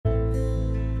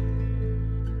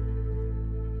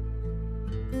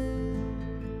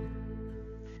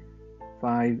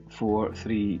Five, four,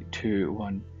 three, two,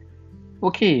 one.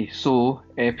 Okay, so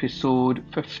episode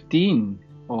 15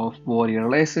 of Warrior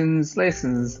Lessons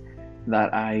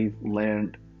that I've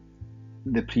learned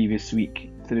the previous week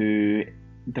through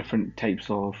different types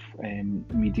of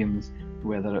mediums,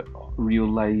 whether real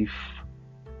life,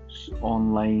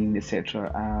 online,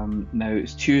 etc. Now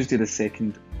it's Tuesday the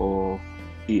 2nd of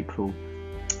April.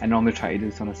 I normally try to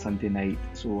do this on a Sunday night,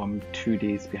 so I'm 2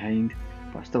 days behind,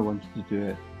 but I still wanted to do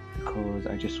it because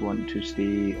I just want to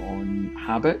stay on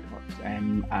habit.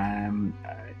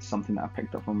 It's something that I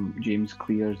picked up from James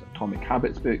Clear's Atomic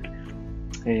Habits book.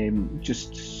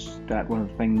 Just that one of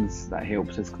the things that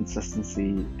helps is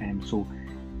consistency. So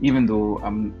even though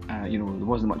there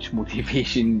wasn't much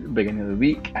motivation beginning of the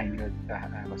week, I knew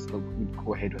I still would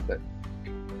go ahead with it.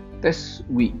 This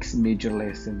week's major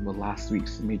lesson, last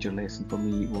week's major lesson for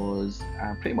me was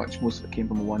pretty much most of it came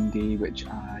from one day, which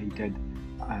I did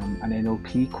an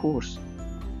NLP course.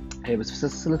 It was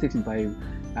facilitated by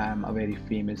a very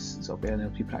famous sort of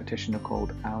NLP practitioner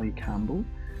called Ali Campbell,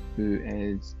 who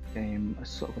is a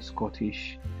sort of a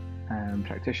Scottish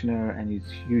practitioner, and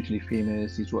he's hugely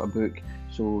famous. He's wrote a book,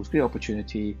 so it's a great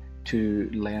opportunity to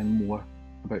learn more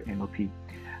about NLP.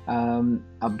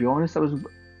 I'll be honest, I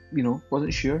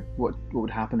wasn't sure what would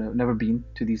happen. I've never been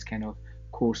to these kind of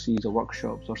courses or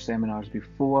workshops or seminars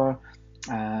before.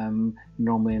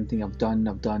 Normally anything I've done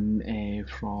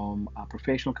from a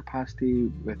professional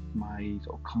capacity with my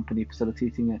sort of company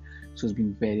facilitating it, so it's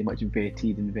been very much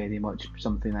vetted and very much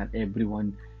something that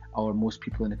everyone or most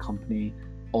people in the company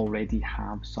already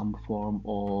have some form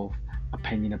of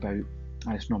opinion about,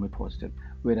 and it's normally positive.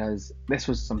 Whereas this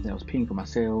was something I was paying for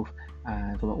myself,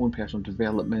 for my own personal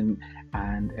development,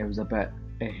 and it was a bit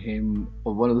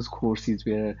of one of those courses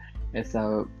where it's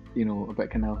a bit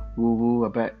kind of woo-woo, a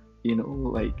bit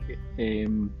like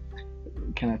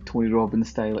kind of Tony Robbins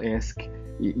style-esque,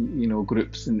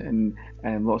 groups and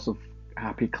lots of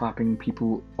happy clapping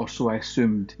people, or so I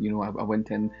assumed. I went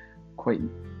in quite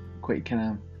kind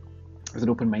of with an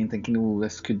open mind, thinking,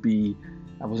 this could be.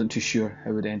 I wasn't too sure how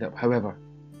it would end up. However,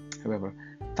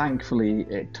 thankfully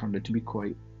it turned out to be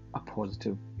quite a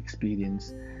positive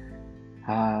experience,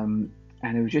 and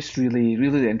it was just really,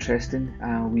 really interesting.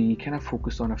 We kind of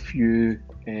focused on quite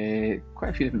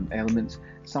a few different elements.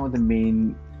 Some of the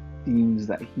main themes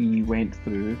that he went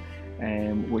through,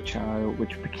 which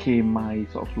became my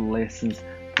sort of lessons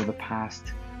for the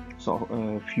past sort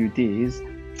of few days,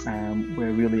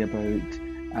 were really about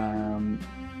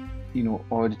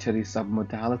auditory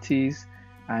submodalities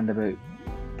and about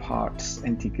parts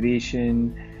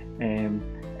integration,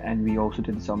 and we also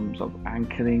did some sort of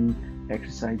anchoring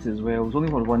exercises as well. It was only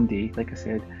for one day, like I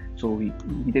said, so we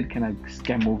did kind of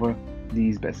skim over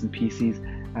these bits and pieces,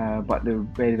 but they were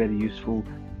very, very useful.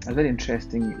 It's very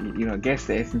interesting. I guess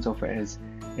the essence of it is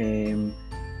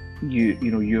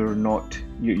you're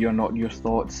not your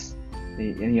thoughts.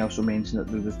 And he also mentioned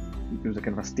that there was a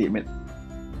kind of a statement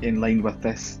in line with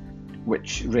this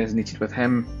which resonated with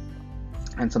him,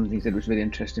 and something he said which was very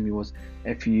interesting to me was,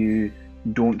 if you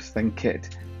don't think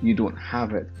it, you don't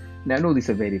have it. Now I know these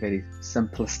are very, very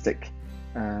simplistic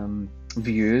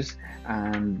views,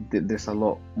 and there's a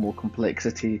lot more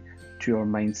complexity to our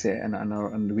mindset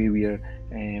and the way we are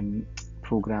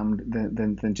programmed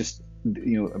than just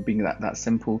being that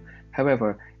simple.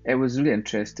 However, it was really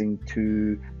interesting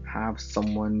to have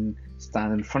someone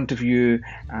stand in front of you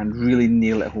and really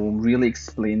nail it home, really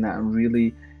explain that, and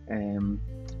really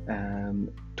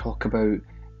talk about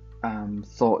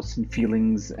thoughts and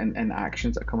feelings and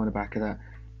actions that come on the back of that.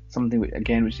 Something which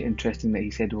is interesting that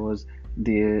he said was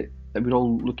that we're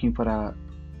all looking for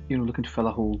looking to fill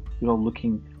a hole. We're all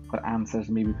looking for answers,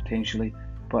 maybe potentially,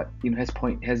 but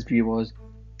his view was,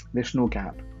 there's no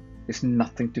gap. There's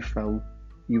nothing to fill.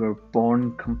 You were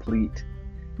born complete.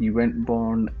 You weren't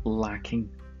born lacking.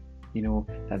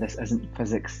 That this isn't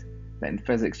physics. That in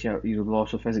physics, the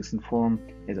laws of physics and form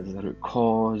is that there's a root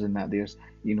cause, and that there's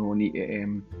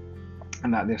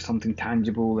and that there's something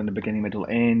tangible in the beginning, middle,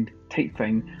 end type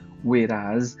thing.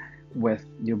 Whereas with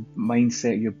your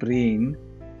mindset, your brain,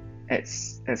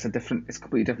 it's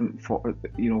completely different for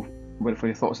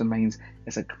your thoughts and minds.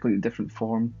 It's a completely different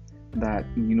form that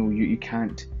you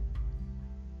can't,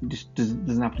 just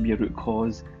doesn't have to be a root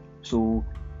cause. So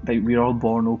that we're all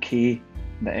born okay.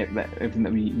 That everything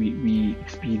that we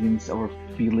experience, our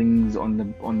feelings on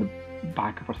the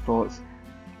back of our thoughts,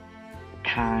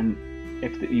 can,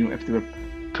 if they were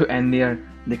put in there,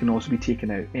 they can also be taken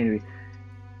out. Anyway,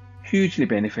 hugely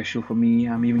beneficial for me.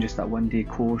 Even just that one day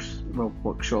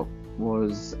workshop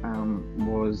was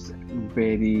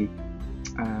very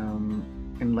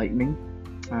enlightening.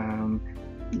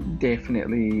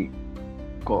 Definitely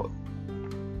got,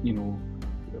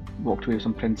 walked away with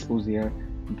some principles there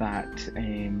that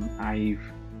I've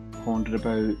pondered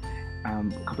about.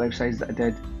 A couple of exercises that I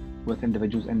did with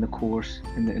individuals in the course,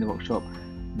 in the workshop,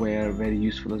 were very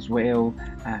useful as well.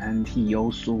 And he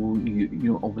also,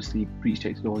 obviously reached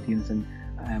out to the audience, and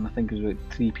I think it was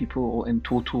about 3 people in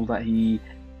total that he,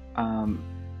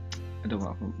 I don't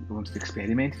know if I wanted to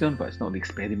experimented on, but it's not really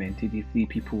experimented. The 3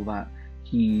 people that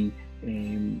he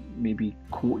maybe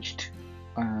coached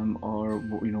or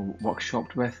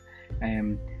workshopped with,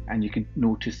 and you could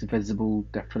notice the visible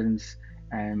difference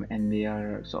in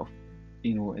their sort of,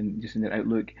 in their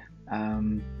outlook,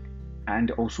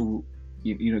 and also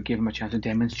gave him a chance to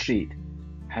demonstrate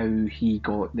how he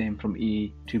got them from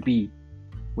A to B,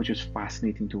 which was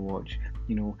fascinating to watch.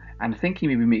 And I think he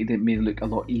maybe made it look a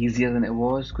lot easier than it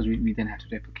was, because we didn't have to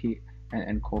replicate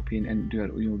and copy and do our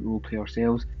role play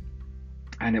ourselves,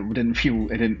 and it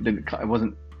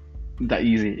wasn't that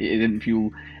easy. It didn't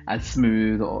feel as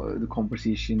smooth, or the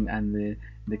conversation and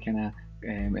the kind of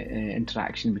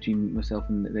interaction between myself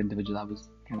and the individual I was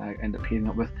kind of end up pairing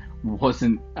up with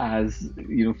wasn't as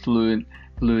fluid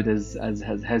as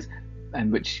his,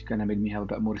 and which kind of made me have a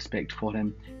bit more respect for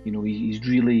him. He's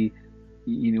really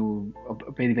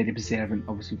very, very observant,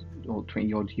 obviously,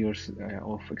 20 odd years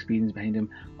of experience behind him,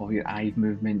 of your eye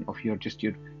movement, of your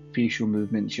facial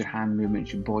movements, your hand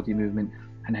movements, your body movement,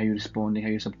 and how you're responding, how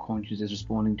your subconscious is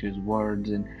responding to his words,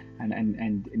 and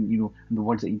the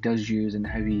words that he does use, and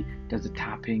how he does the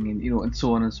tapping, and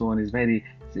so on and so on. Is very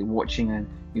watching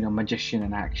a magician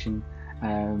in action,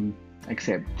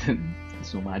 except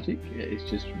it's no magic.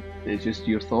 It's just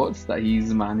your thoughts that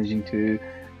he's managing to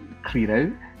clear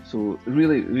out. So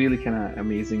really, really kind of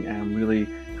amazing, and really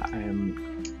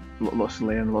lots to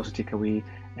learn, lots to take away.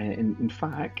 In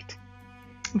fact,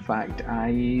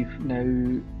 I've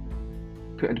now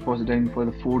put a deposit down for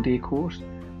the 4-day course,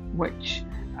 which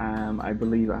I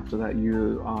believe after that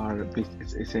you are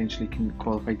essentially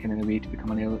qualified in a way to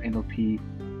become an NLP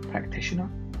practitioner,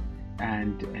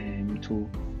 and so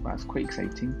that's quite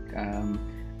exciting.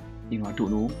 I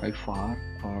don't know how far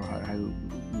or how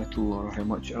little or how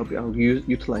much I'll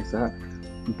utilise that,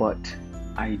 but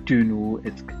I do know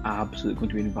it's absolutely going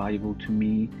to be invaluable to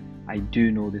me. I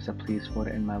do know there's a place for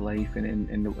it in my life and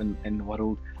in the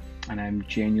world, and I'm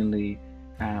genuinely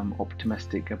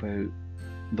optimistic about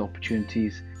the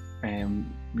opportunities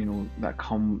that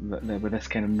come with this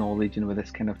kind of knowledge and with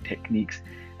this kind of techniques.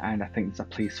 And I think there's a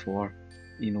place for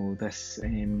this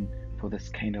for this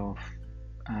kind of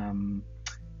I don't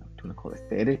want to call it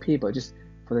therapy, but just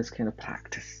for this kind of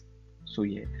practice. So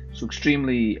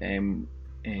extremely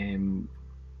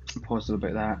positive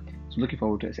about that. So looking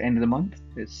forward to it. It's the end of the month.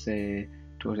 It's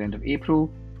towards the end of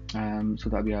April. So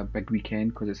that'll be a big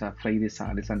weekend, because it's a Friday,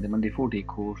 Saturday, Sunday, Monday 4-day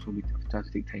course. So we have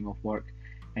to take time off work,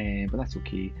 but that's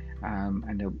okay.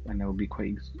 And it'll be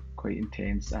quite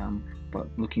intense. But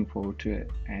looking forward to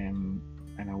it. And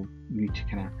I'll need to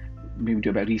kind of maybe do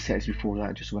a bit of research before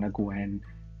that, just so when I go in,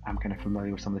 I'm kind of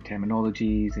familiar with some of the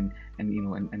terminologies, and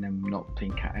I'm not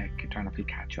trying to play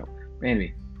catch up. But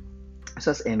anyway,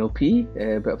 so that's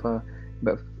NLP, a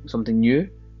bit of something new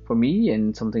for me,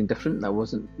 and something different. That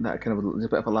wasn't that kind of a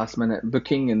bit of a last minute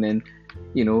booking, and then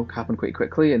happened quite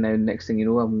quickly, and then next thing you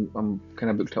know, I'm kind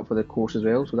of booked up for the course as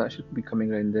well. So that should be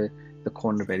coming around the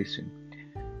corner very soon.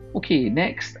 Okay,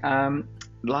 next,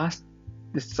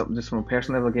 this is something just from a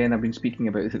personal level again. I've been speaking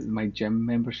about my gym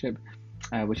membership,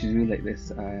 which is really like this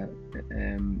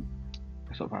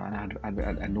sort of an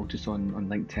advert I noticed on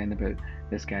LinkedIn about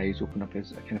this guy who's opened up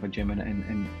his kind of a gym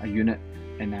in a unit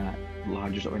in a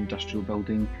larger sort of industrial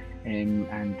building,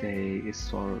 and it's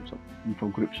sort of for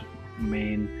groups of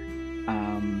men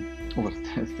over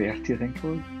 30, I think it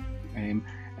was,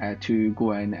 to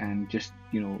go in and just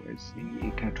it's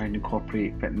kind of trying to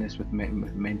incorporate fitness with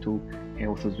mental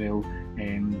health as well.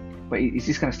 But it's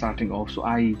just kind of starting off. So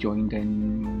I joined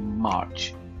in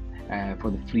March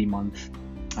for the 3 month,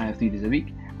 3 days a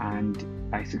week, and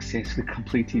I successfully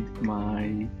completed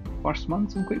my first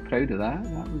month. So I'm quite proud of that.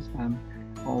 That was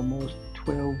almost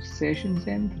 12 sessions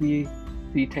in,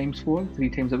 3 times 4, 3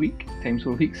 times a week, times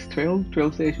 4 weeks,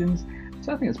 12 sessions.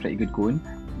 So I think it's pretty good going.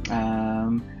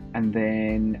 And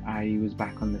then I was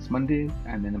back on this Monday,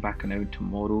 and then I'm back on out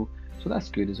tomorrow. So that's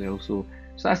good as well. So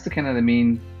that's the kind of the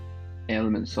main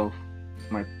elements of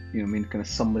my main kind of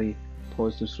summary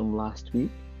positives from last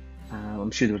week.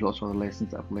 I'm sure there was lots of other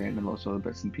lessons that I've learned and lots of other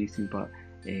bits and pieces, but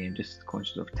just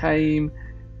conscious of time,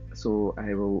 so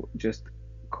I will just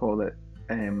call it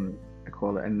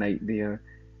a night there,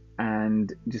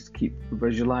 and just keep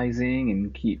visualizing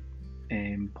and keep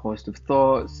positive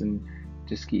thoughts, and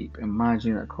just keep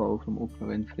imagining that call from Oprah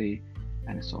Winfrey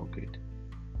and it's all good.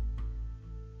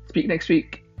 Speak next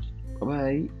week. Bye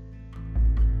bye.